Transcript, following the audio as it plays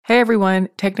Hey everyone,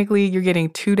 technically you're getting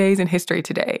 2 days in history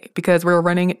today because we're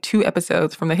running 2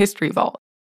 episodes from the History Vault.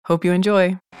 Hope you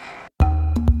enjoy.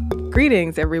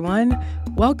 Greetings everyone.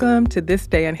 Welcome to This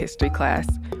Day in History class,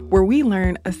 where we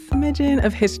learn a smidgen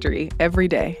of history every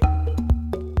day.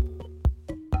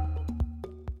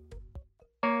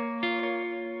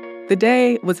 The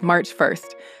day was March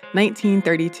 1st,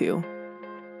 1932.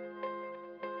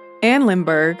 Anne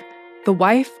Lindbergh, the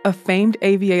wife of famed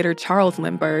aviator Charles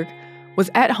Lindbergh, was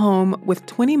at home with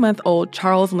 20-month-old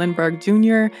Charles Lindbergh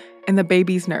Jr. and the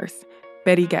baby's nurse,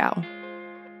 Betty Gow.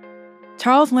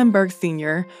 Charles Lindbergh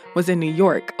Sr. was in New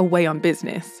York away on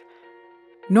business.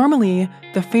 Normally,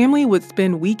 the family would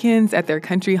spend weekends at their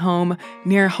country home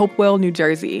near Hopewell, New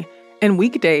Jersey, and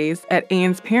weekdays at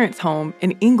Anne's parents' home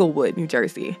in Englewood, New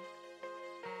Jersey.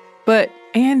 But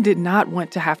Anne did not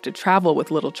want to have to travel with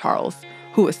little Charles,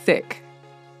 who was sick.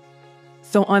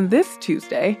 So on this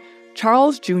Tuesday,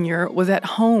 Charles Jr. was at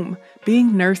home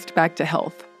being nursed back to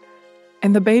health,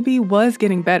 and the baby was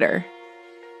getting better.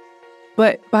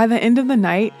 But by the end of the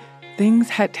night, things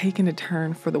had taken a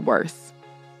turn for the worse.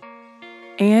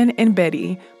 Anne and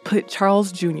Betty put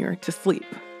Charles Jr. to sleep.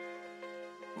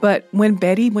 But when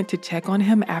Betty went to check on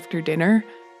him after dinner,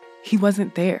 he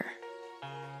wasn't there.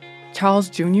 Charles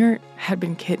Jr. had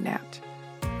been kidnapped.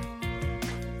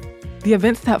 The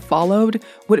events that followed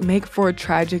would make for a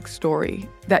tragic story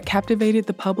that captivated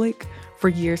the public for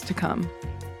years to come.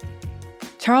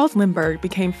 Charles Lindbergh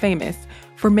became famous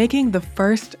for making the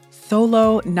first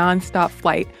solo nonstop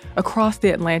flight across the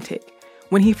Atlantic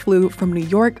when he flew from New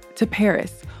York to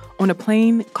Paris on a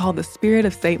plane called the Spirit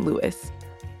of St. Louis.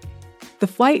 The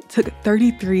flight took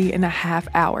 33 and a half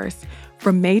hours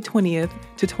from May 20th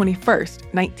to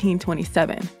 21st,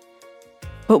 1927.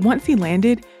 But once he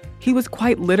landed, he was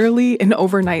quite literally an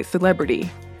overnight celebrity.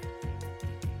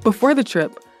 Before the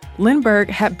trip, Lindbergh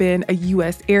had been a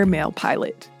U.S. airmail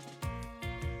pilot.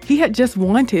 He had just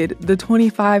wanted the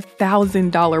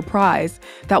 $25,000 prize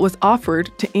that was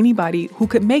offered to anybody who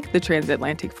could make the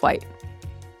transatlantic flight.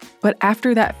 But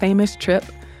after that famous trip,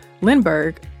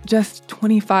 Lindbergh, just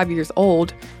 25 years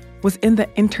old, was in the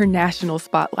international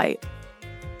spotlight.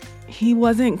 He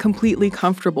wasn't completely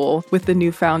comfortable with the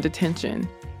newfound attention,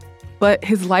 but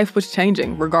his life was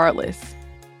changing regardless.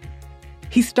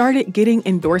 He started getting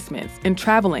endorsements and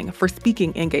traveling for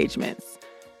speaking engagements.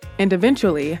 And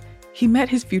eventually, he met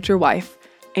his future wife,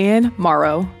 Anne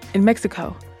Morrow, in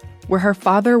Mexico, where her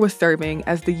father was serving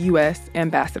as the U.S.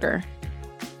 ambassador.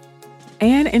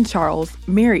 Anne and Charles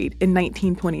married in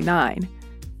 1929,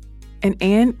 and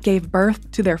Anne gave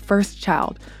birth to their first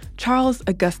child, Charles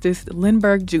Augustus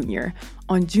Lindbergh Jr.,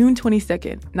 on June 22,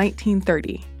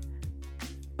 1930.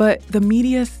 But the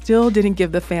media still didn't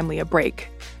give the family a break.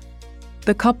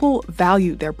 The couple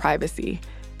valued their privacy,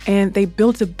 and they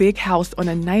built a big house on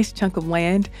a nice chunk of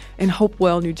land in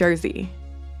Hopewell, New Jersey.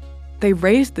 They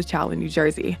raised the child in New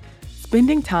Jersey,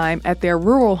 spending time at their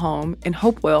rural home in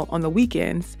Hopewell on the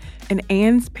weekends and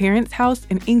Anne's parents' house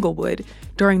in Englewood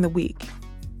during the week.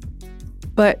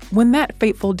 But when that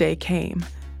fateful day came,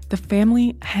 the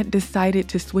family had decided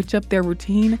to switch up their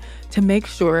routine to make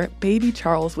sure baby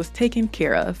Charles was taken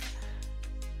care of.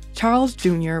 Charles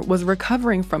Jr. was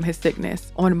recovering from his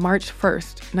sickness on March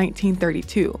 1st,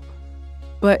 1932,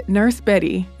 but Nurse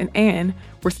Betty and Anne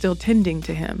were still tending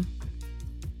to him.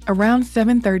 Around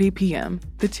 7:30 p.m.,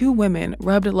 the two women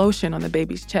rubbed lotion on the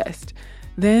baby's chest,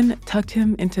 then tucked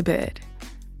him into bed.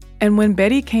 And when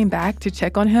Betty came back to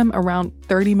check on him around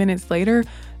 30 minutes later,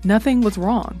 nothing was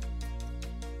wrong.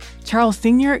 Charles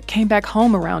Sr. came back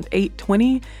home around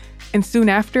 8:20 and soon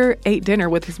after ate dinner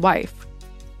with his wife.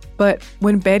 But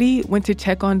when Betty went to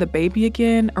check on the baby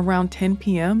again around 10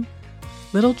 p.m.,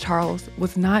 little Charles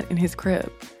was not in his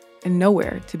crib and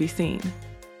nowhere to be seen.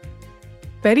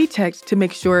 Betty checked to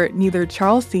make sure neither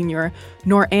Charles Sr.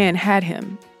 nor Anne had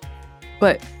him,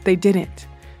 but they didn't.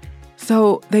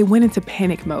 So they went into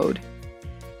panic mode.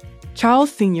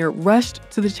 Charles Sr. rushed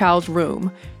to the child's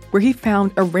room, where he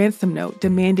found a ransom note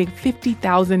demanding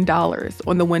 $50,000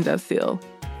 on the windowsill.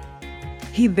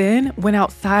 He then went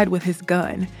outside with his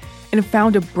gun and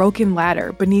found a broken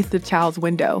ladder beneath the child's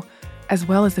window, as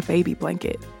well as a baby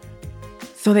blanket.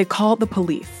 So they called the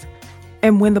police,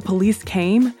 and when the police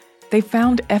came, they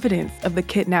found evidence of the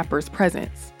kidnapper's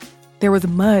presence. There was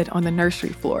mud on the nursery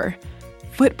floor,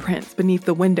 footprints beneath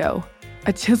the window,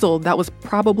 a chisel that was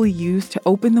probably used to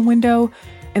open the window,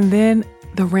 and then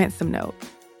the ransom note.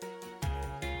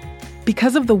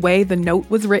 Because of the way the note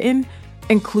was written,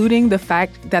 including the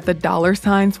fact that the dollar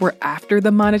signs were after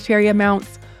the monetary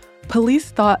amounts, police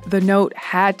thought the note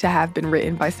had to have been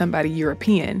written by somebody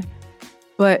European.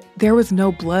 But there was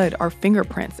no blood or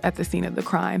fingerprints at the scene of the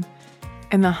crime,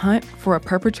 and the hunt for a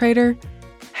perpetrator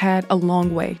had a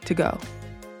long way to go.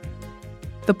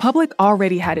 The public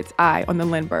already had its eye on the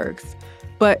Lindberghs,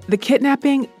 but the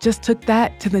kidnapping just took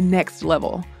that to the next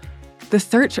level. The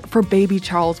search for baby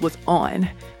Charles was on,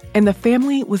 and the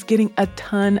family was getting a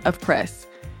ton of press.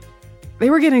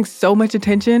 They were getting so much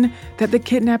attention that the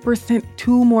kidnappers sent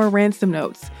 2 more ransom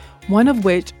notes, one of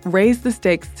which raised the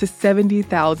stakes to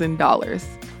 $70,000.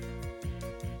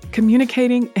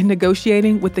 Communicating and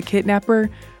negotiating with the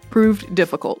kidnapper proved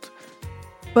difficult.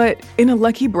 But in a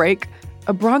lucky break,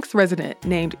 a Bronx resident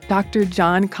named Dr.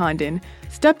 John Condon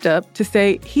stepped up to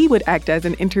say he would act as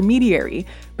an intermediary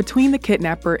between the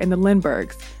kidnapper and the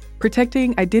Lindberghs,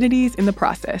 protecting identities in the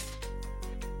process.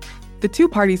 The 2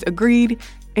 parties agreed,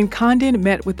 and Condon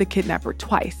met with the kidnapper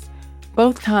twice,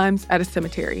 both times at a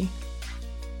cemetery.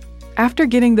 After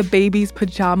getting the baby's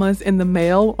pajamas in the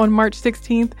mail on March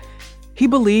 16th, he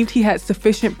believed he had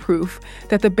sufficient proof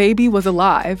that the baby was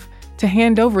alive to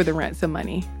hand over the ransom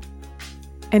money.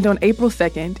 And on April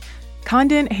 2nd,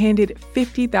 Condon handed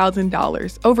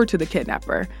 $50,000 over to the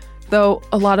kidnapper, though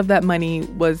a lot of that money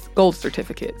was gold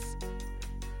certificates.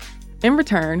 In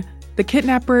return, the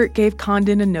kidnapper gave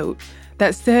Condon a note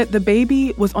that said the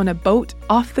baby was on a boat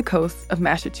off the coast of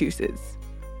Massachusetts.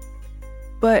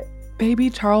 But baby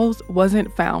Charles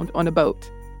wasn't found on a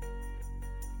boat.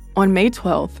 On May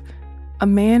 12th, a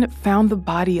man found the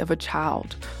body of a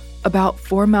child about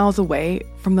 4 miles away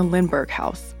from the Lindbergh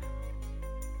house.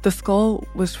 The skull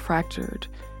was fractured,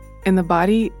 and the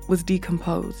body was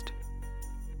decomposed.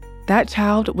 That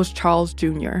child was Charles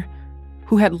Jr.,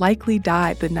 who had likely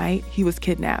died the night he was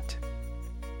kidnapped.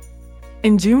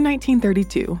 In June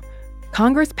 1932,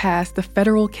 Congress passed the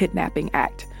Federal Kidnapping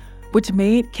Act, which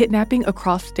made kidnapping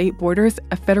across state borders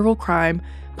a federal crime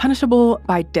punishable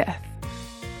by death.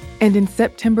 And in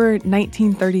September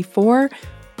 1934,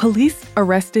 police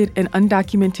arrested an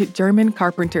undocumented German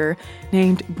carpenter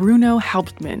named Bruno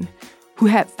Hauptmann, who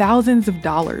had thousands of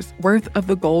dollars worth of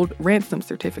the gold ransom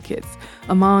certificates,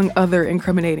 among other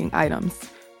incriminating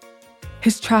items.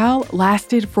 His trial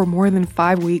lasted for more than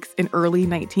 5 weeks in early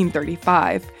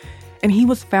 1935, and he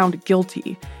was found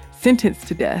guilty, sentenced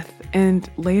to death, and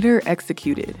later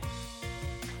executed.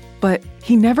 But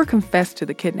he never confessed to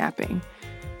the kidnapping.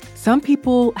 Some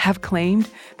people have claimed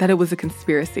that it was a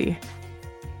conspiracy.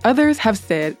 Others have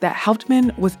said that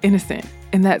Hauptmann was innocent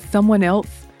and that someone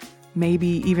else,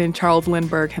 maybe even Charles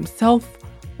Lindbergh himself,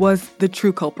 was the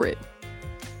true culprit.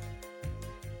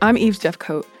 I'm Eve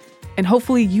Jeffcoat, and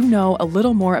hopefully you know a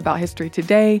little more about history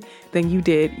today than you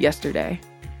did yesterday.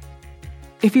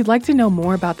 If you'd like to know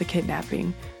more about the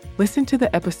kidnapping, listen to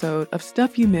the episode of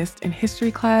Stuff You Missed in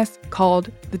History class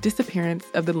called The Disappearance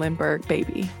of the Lindbergh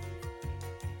Baby.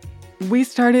 We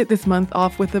started this month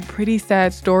off with a pretty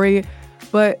sad story,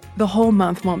 but the whole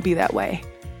month won't be that way.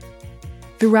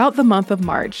 Throughout the month of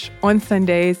March, on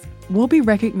Sundays, we'll be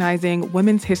recognizing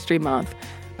Women's History Month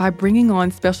by bringing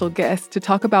on special guests to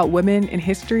talk about women in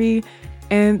history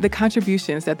and the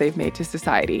contributions that they've made to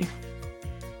society.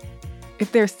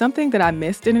 If there's something that I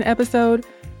missed in an episode,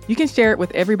 you can share it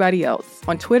with everybody else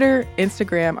on Twitter,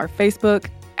 Instagram, or Facebook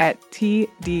at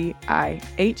TDIHC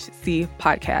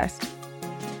Podcast.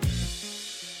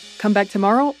 Come back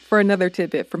tomorrow for another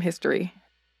tidbit from history.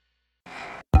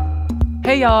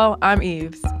 Hey y'all, I'm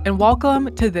Eves, and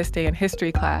welcome to This Day in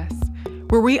History class,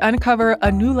 where we uncover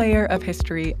a new layer of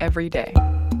history every day.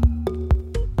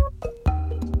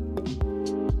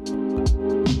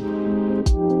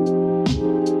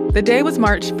 The day was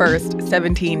March 1st,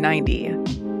 1790.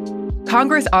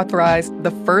 Congress authorized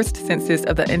the first census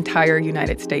of the entire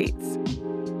United States.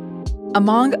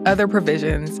 Among other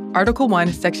provisions, Article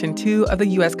 1, Section 2 of the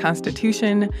U.S.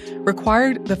 Constitution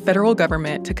required the federal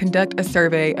government to conduct a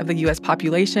survey of the U.S.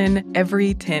 population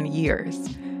every 10 years.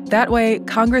 That way,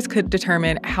 Congress could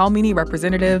determine how many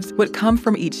representatives would come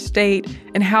from each state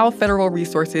and how federal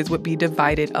resources would be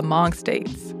divided among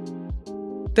states.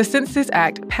 The Census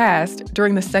Act passed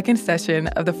during the second session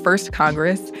of the first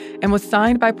Congress and was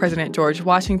signed by President George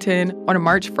Washington on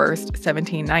March 1st,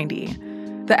 1790.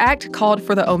 The act called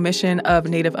for the omission of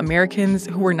Native Americans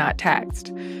who were not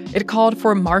taxed. It called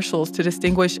for marshals to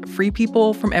distinguish free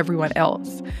people from everyone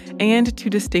else, and to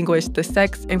distinguish the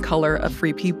sex and color of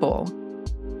free people.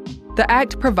 The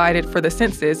act provided for the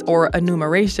census, or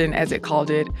enumeration as it called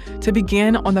it, to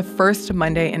begin on the first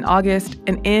Monday in August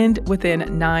and end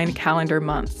within 9 calendar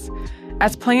months.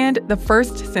 As planned, the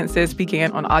first census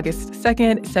began on August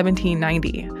 2nd,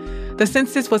 1790. The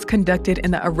census was conducted in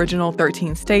the original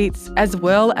 13 states, as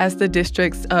well as the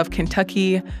districts of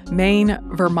Kentucky, Maine,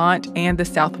 Vermont, and the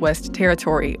Southwest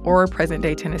Territory, or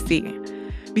present-day Tennessee.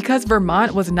 Because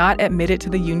Vermont was not admitted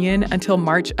to the Union until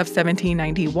March of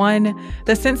 1791,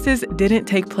 the census didn't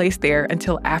take place there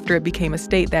until after it became a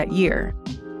state that year.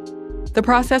 The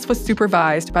process was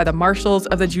supervised by the marshals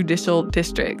of the judicial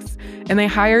districts, and they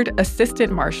hired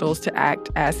assistant marshals to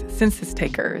act as census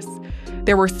takers.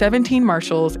 There were 17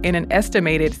 marshals and an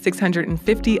estimated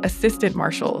 650 assistant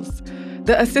marshals.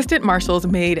 The assistant marshals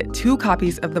made 2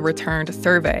 copies of the returned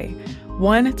survey,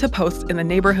 one to post in the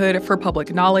neighborhood for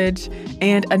public knowledge,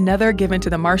 and another given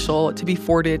to the marshal to be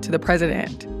forwarded to the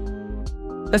president.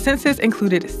 The census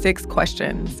included 6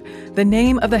 questions: the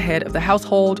name of the head of the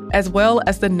household, as well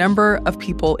as the number of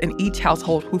people in each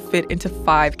household who fit into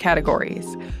 5 categories.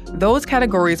 Those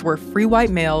categories were free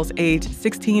white males age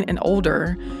 16 and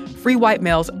older, free white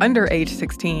males under age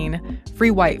 16, free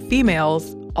white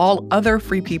females, all other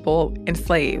free people, and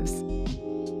slaves.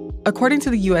 According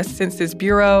to the U.S. Census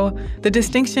Bureau, the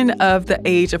distinction of the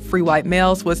age of free white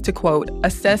males was to, quote,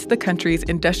 assess the country's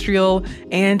industrial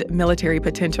and military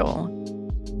potential.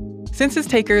 Census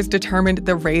takers determined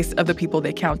the race of the people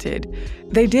they counted.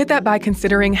 They did that by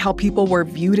considering how people were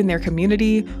viewed in their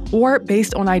community or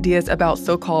based on ideas about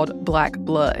so-called black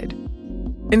blood.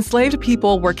 Enslaved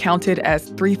people were counted as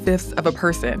 3/5 of a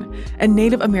person, and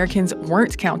Native Americans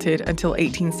weren't counted until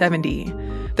 1870.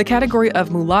 The category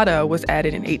of mulatto was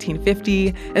added in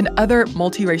 1850, and other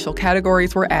multiracial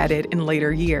categories were added in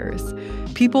later years.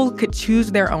 People could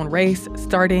choose their own race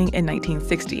starting in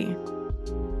 1960.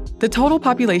 The total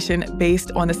population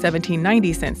based on the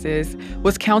 1790 census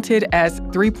was counted as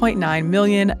 3.9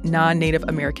 million non-Native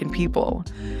American people.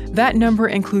 That number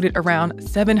included around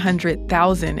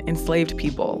 700,000 enslaved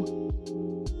people.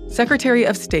 Secretary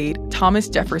of State Thomas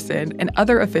Jefferson and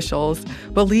other officials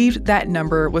believed that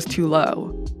number was too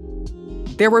low.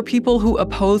 There were people who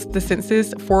opposed the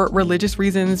census for religious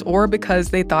reasons or because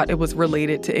they thought it was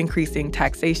related to increasing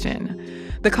taxation.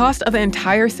 The cost of the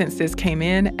entire census came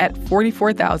in at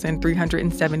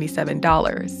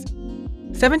 $44,377.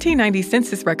 1790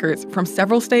 census records from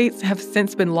several states have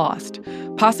since been lost,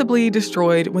 possibly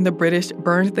destroyed when the British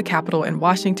burned the Capitol in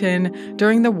Washington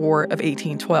during the War of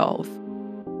 1812.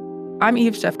 I'm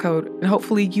Eve Jeffcoat, and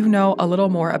hopefully you know a little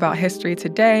more about history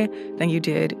today than you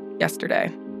did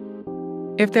yesterday.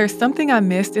 If there's something I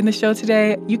missed in the show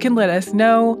today, you can let us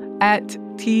know at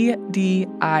TDIHC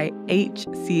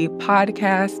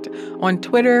Podcast on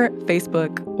Twitter,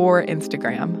 Facebook, or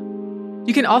Instagram.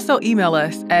 You can also email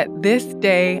us at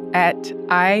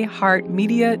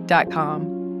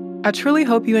thisday@iheartmedia.com. I truly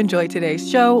hope you enjoyed today's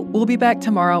show. We'll be back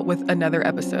tomorrow with another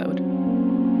episode.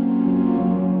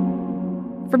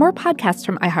 For more podcasts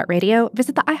from iHeartRadio,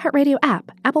 visit the iHeartRadio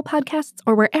app, Apple Podcasts,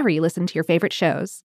 or wherever you listen to your favorite shows.